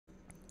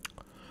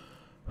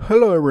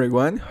Hello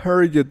everyone, how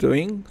are you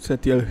doing?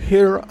 Setiel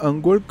here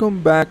and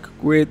welcome back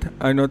with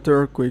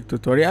another quick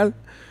tutorial.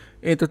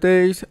 In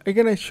today's I'm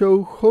gonna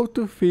show how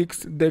to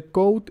fix the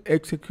code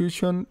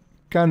execution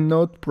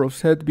cannot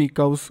proceed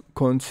because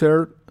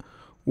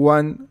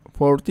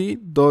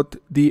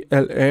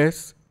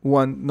concrt140.Dll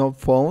one not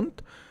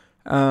found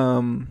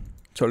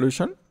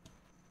solution.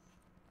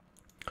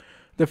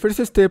 The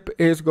first step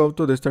is go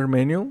to the start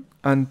menu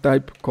and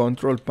type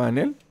control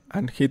panel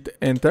and hit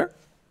enter.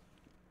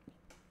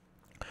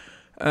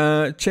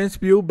 Change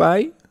view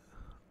by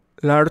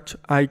large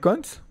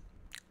icons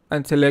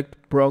and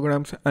select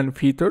programs and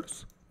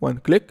features, one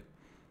click.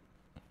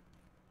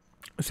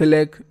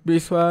 Select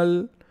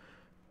Visual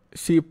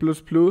C++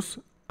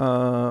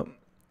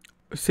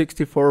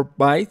 64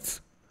 bytes,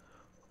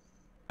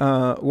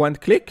 one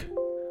click,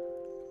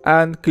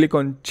 and click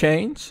on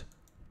change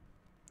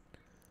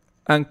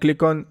and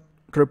click on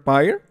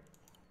repair.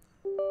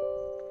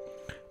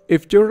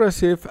 If you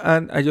receive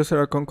a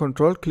user account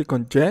control, click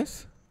on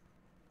yes.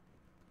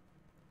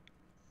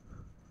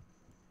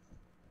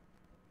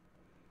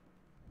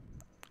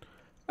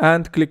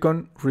 And click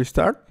on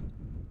restart.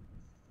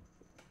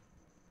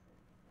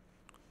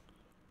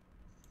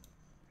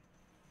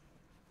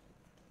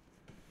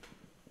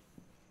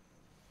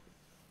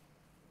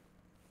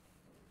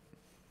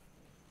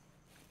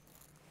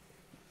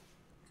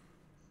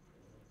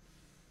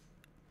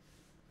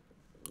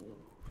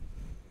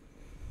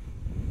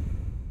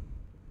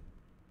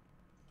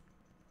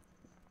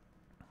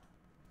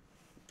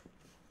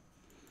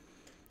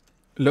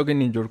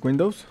 Login in your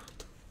Windows.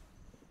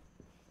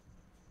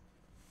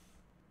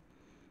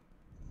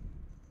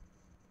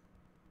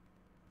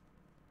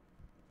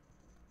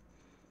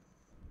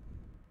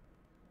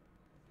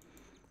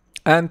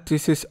 And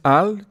this is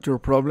all, your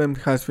problem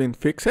has been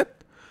fixed.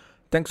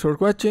 Thanks for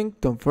watching,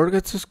 don't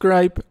forget to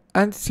subscribe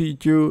and see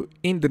you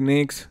in the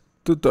next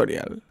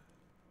tutorial.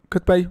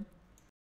 Goodbye.